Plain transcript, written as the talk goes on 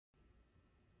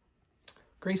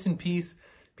Grace and peace,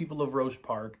 people of Rose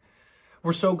Park.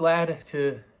 We're so glad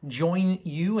to join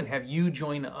you and have you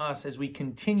join us as we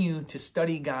continue to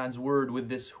study God's Word with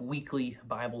this weekly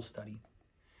Bible study.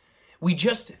 We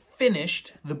just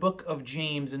finished the book of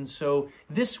James, and so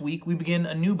this week we begin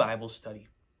a new Bible study.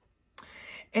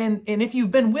 And if you've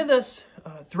been with us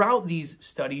throughout these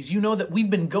studies, you know that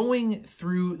we've been going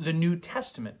through the New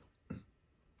Testament.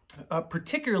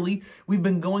 Particularly, we've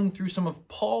been going through some of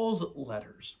Paul's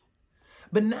letters.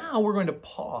 But now we're going to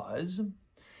pause,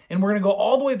 and we're going to go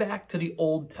all the way back to the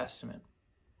Old Testament.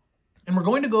 And we're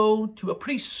going to go to a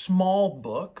pretty small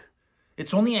book.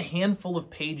 It's only a handful of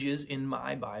pages in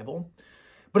my Bible,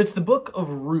 but it's the book of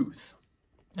Ruth.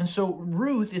 And so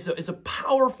Ruth is a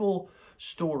powerful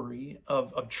story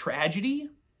of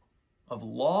tragedy, of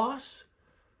loss,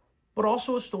 but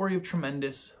also a story of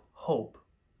tremendous hope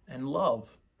and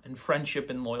love and friendship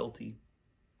and loyalty.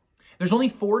 There's only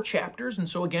 4 chapters, and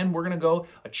so again, we're going to go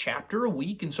a chapter a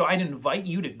week, and so I'd invite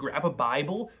you to grab a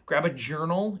Bible, grab a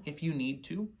journal if you need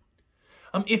to.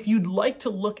 If you'd like to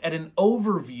look at an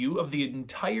overview of the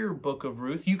entire book of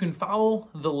Ruth, you can follow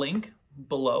the link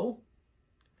below.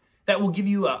 That will give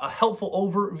you a helpful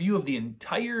overview of the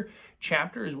entire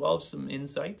chapter as well as some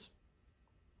insights.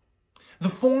 The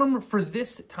form for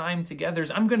this time together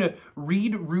is I'm going to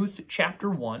read Ruth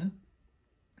chapter 1.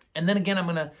 And then again, I'm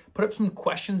going to put up some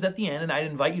questions at the end, and I'd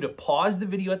invite you to pause the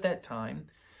video at that time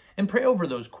and pray over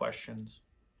those questions.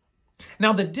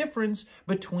 Now, the difference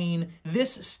between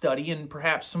this study and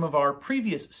perhaps some of our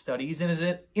previous studies is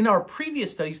that in our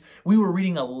previous studies, we were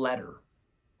reading a letter.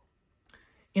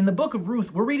 In the book of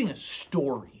Ruth, we're reading a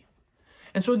story.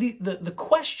 And so the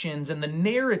questions and the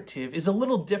narrative is a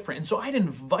little different. And so I'd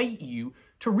invite you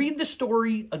to read the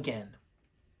story again,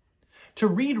 to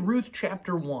read Ruth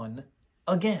chapter 1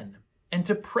 again, and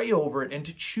to pray over it and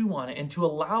to chew on it and to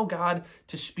allow God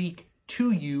to speak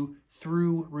to you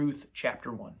through Ruth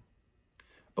chapter 1.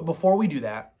 But before we do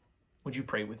that, would you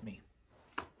pray with me?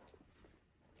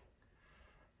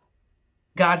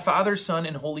 God, Father, Son,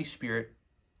 and Holy Spirit,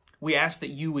 we ask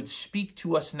that you would speak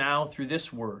to us now through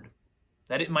this word,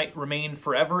 that it might remain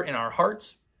forever in our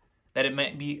hearts, that it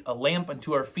might be a lamp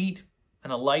unto our feet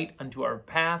and a light unto our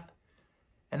path,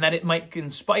 and that it might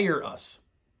inspire us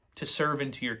to serve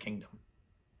into your kingdom.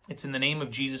 It's in the name of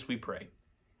Jesus we pray.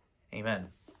 Amen.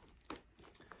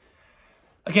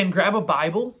 Again, grab a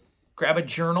Bible, grab a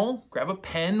journal, grab a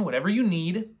pen, whatever you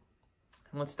need,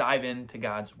 and let's dive into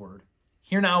God's word.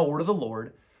 Hear now a word of the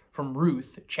Lord from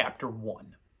Ruth chapter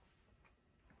 1.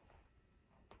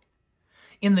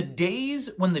 In the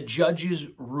days when the judges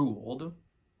ruled,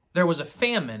 there was a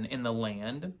famine in the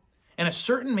land, and a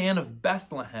certain man of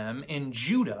Bethlehem in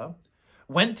Judah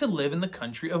went to live in the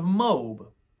country of Moab,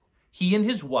 he and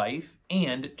his wife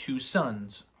and 2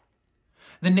 sons.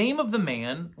 The name of the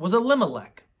man was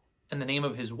Elimelech, and the name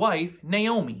of his wife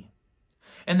Naomi.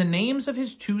 And the names of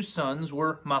his 2 sons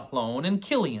were Mahlon and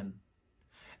Chilion.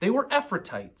 They were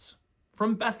Ephrathites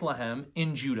from Bethlehem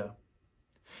in Judah.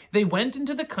 They went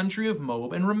into the country of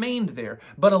Moab and remained there.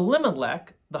 But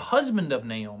Elimelech, the husband of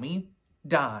Naomi,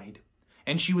 died,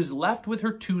 and she was left with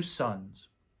her 2 sons.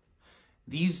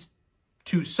 These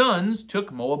 2 sons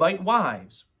took Moabite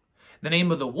wives. The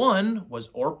name of the one was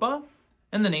Orpah,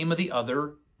 and the name of the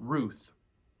other Ruth.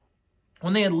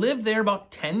 When they had lived there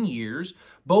about 10 years,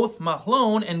 both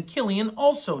Mahlon and Chilion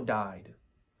also died,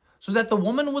 so that the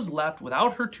woman was left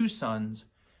without her 2 sons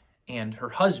and her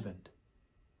husband.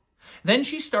 Then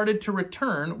she started to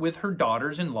return with her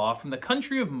daughters-in-law from the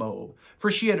country of Moab,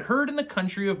 for she had heard in the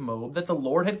country of Moab that the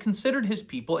Lord had considered his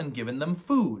people and given them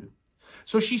food.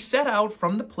 So she set out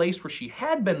from the place where she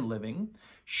had been living,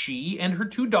 she and her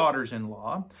 2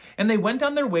 daughters-in-law, and they went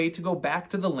on their way to go back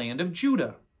to the land of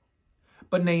Judah.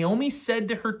 But Naomi said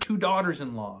to her 2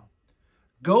 daughters-in-law,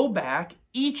 "Go back,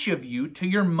 each of you, to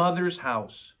your mother's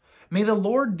house. May the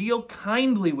Lord deal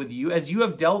kindly with you as you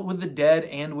have dealt with the dead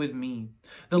and with me.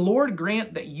 The Lord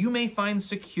grant that you may find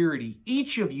security,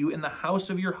 each of you in the house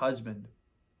of your husband."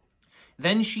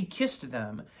 Then she kissed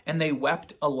them, and they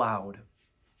wept aloud.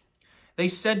 They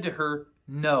said to her,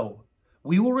 "No,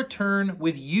 we will return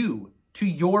with you to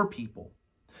your people."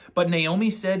 But Naomi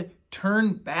said,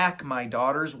 "Turn back, my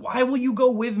daughters. Why will you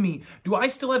go with me? Do I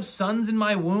still have sons in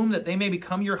my womb that they may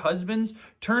become your husbands?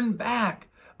 Turn back,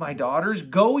 my daughters.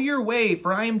 Go your way,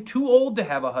 for I am too old to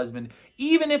have a husband.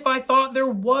 Even if I thought there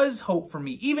was hope for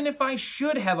me, even if I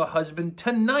should have a husband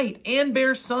tonight and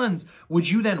bear sons, would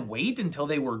you then wait until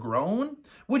they were grown?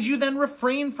 Would you then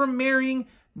refrain from marrying?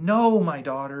 No, my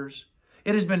daughters.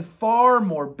 It has been far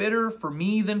more bitter for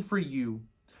me than for you,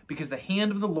 because the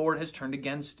hand of the Lord has turned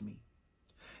against me."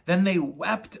 Then they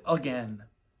wept again.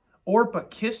 Orpah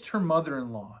kissed her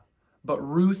mother-in-law, but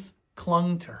Ruth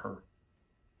clung to her.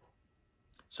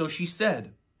 So she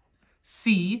said,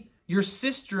 "See, your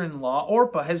sister-in-law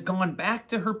Orpah has gone back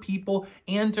to her people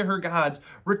and to her gods.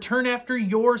 Return after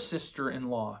your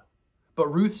sister-in-law." But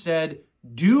Ruth said,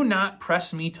 "Do not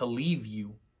press me to leave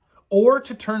you or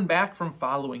to turn back from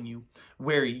following you.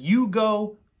 Where you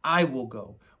go, I will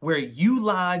go. Where you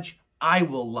lodge, I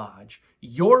will lodge.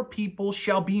 Your people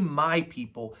shall be my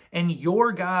people, and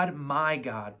your God my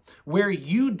God. Where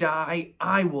you die,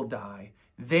 I will die.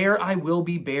 There I will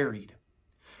be buried.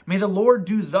 May the Lord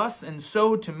do thus and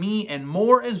so to me, and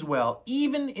more as well,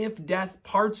 even if death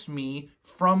parts me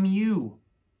from you."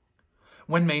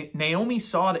 When Naomi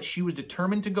saw that she was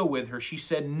determined to go with her, she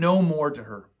said no more to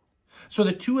her. So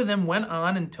the two of them went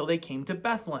on until they came to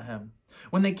Bethlehem.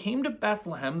 When they came to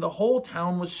Bethlehem, the whole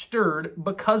town was stirred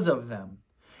because of them.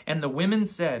 And the women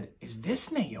said, "Is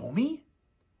this Naomi?"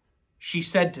 She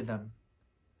said to them,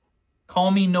 "Call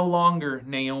me no longer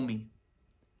Naomi.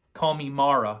 Call me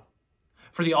Mara,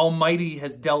 for the Almighty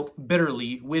has dealt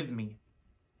bitterly with me.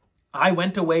 I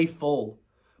went away full,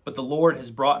 but the Lord has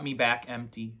brought me back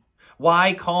empty.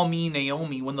 Why call me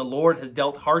Naomi when the Lord has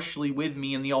dealt harshly with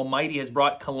me and the Almighty has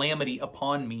brought calamity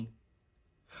upon me?"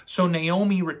 So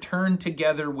Naomi returned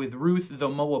together with Ruth the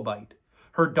Moabite,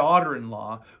 her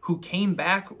daughter-in-law, who came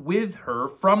back with her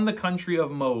from the country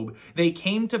of Moab. They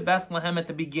came to Bethlehem at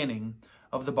the beginning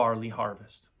of the barley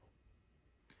harvest.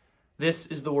 This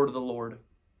is the word of the Lord.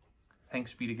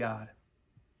 Thanks be to God.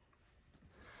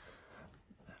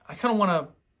 I kind of want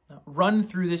to run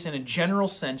through this in a general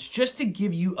sense, just to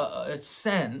give you a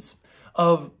sense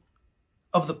of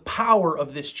the power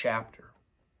of this chapter.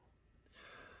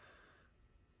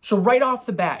 So right off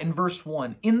the bat in verse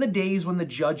 1, in the days when the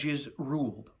judges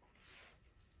ruled,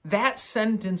 that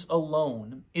sentence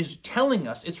alone is telling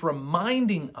us, it's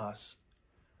reminding us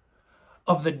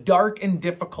of the dark and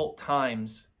difficult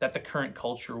times that the current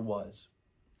culture was.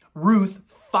 Ruth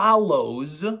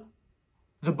follows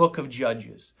the book of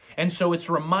Judges. And so it's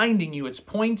reminding you, it's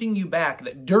pointing you back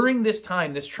that during this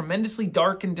time, this tremendously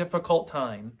dark and difficult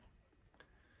time,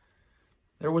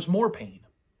 there was more pain.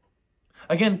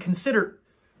 Again, consider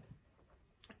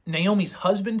Naomi's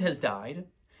husband has died,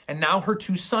 and now her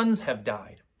two sons have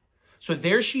died. So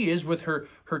there she is with her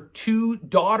two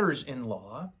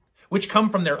daughters-in-law, which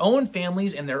come from their own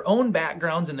families and their own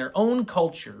backgrounds and their own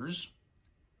cultures,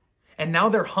 and now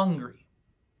they're hungry.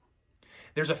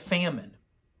 There's a famine.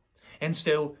 And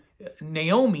so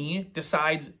Naomi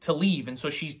decides to leave, and so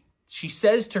she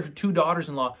says to her two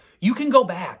daughters-in-law, "You can go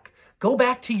back. Go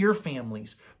back to your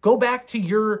families. Go back to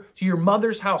your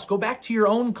mother's house. Go back to your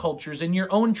own cultures and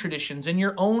your own traditions and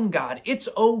your own God. It's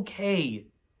okay.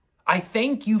 I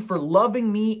thank you for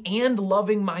loving me and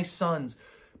loving my sons,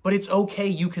 but it's okay.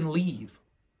 You can leave."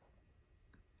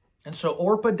 And so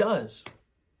Orpah does.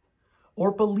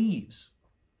 Orpah leaves.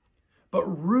 But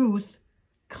Ruth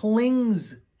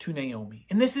clings to Naomi.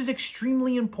 And this is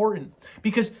extremely important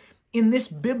because in this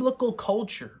biblical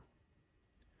culture,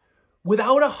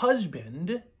 without a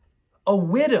husband, a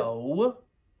widow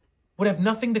would have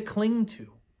nothing to cling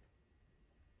to.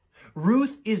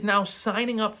 Ruth is now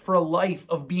signing up for a life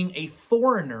of being a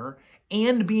foreigner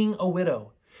and being a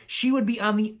widow. She would be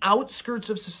on the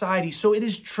outskirts of society, so it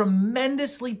is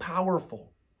tremendously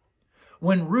powerful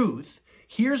when Ruth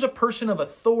hears a person of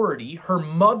authority, her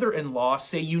mother-in-law,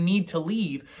 say you need to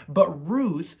leave, but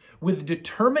Ruth, with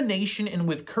determination and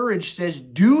with courage, says,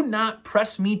 "Do not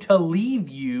press me to leave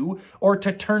you or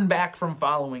to turn back from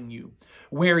following you.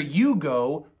 Where you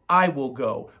go, I will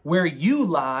go. Where you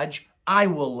lodge, I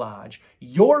will lodge.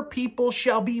 Your people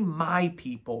shall be my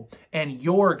people, and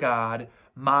your God,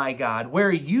 my God.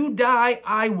 Where you die,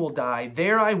 I will die.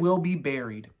 There I will be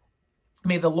buried.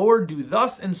 May the Lord do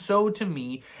thus and so to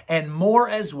me, and more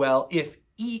as well, if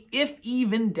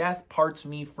even death parts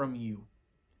me from you."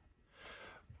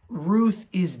 Ruth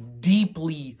is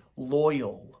deeply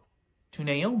loyal to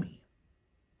Naomi.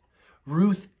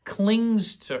 Ruth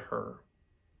clings to her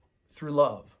through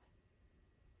love.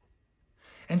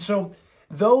 And so,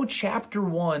 though chapter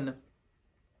 1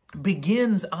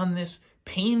 begins on this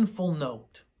painful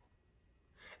note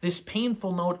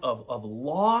of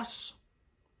loss,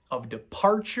 of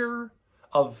departure,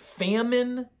 of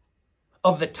famine,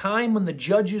 of the time when the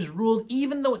judges ruled,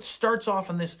 even though it starts off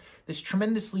on this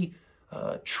tremendously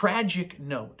tragic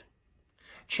note,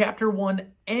 chapter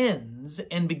 1 ends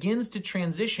and begins to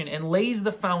transition and lays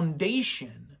the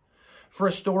foundation for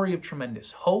a story of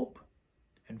tremendous hope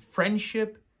and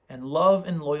friendship and love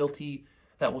and loyalty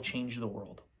that will change the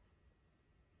world.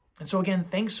 And so again,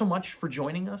 thanks so much for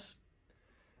joining us.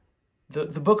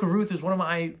 The book of Ruth is one of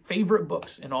my favorite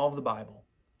books in all of the Bible.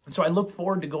 And so I look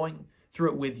forward to going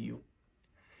through it with you.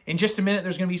 In just a minute,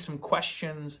 there's going to be some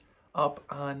questions up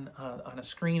on a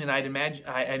screen, and I'd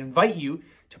invite you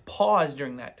to pause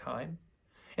during that time.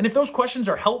 And if those questions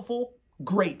are helpful,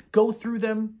 great. Go through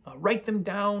them, write them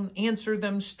down, answer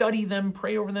them, study them,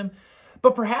 pray over them.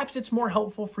 But perhaps it's more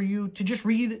helpful for you to just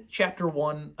read chapter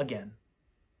 1 again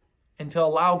and to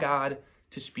allow God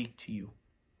to speak to you.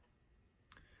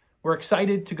 We're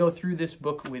excited to go through this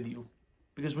book with you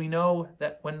because we know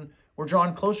that when we're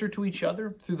drawn closer to each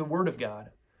other through the Word of God,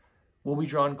 we'll be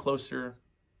drawn closer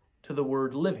to the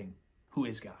Word living, who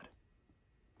is God.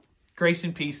 Grace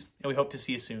and peace, and we hope to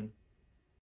see you soon.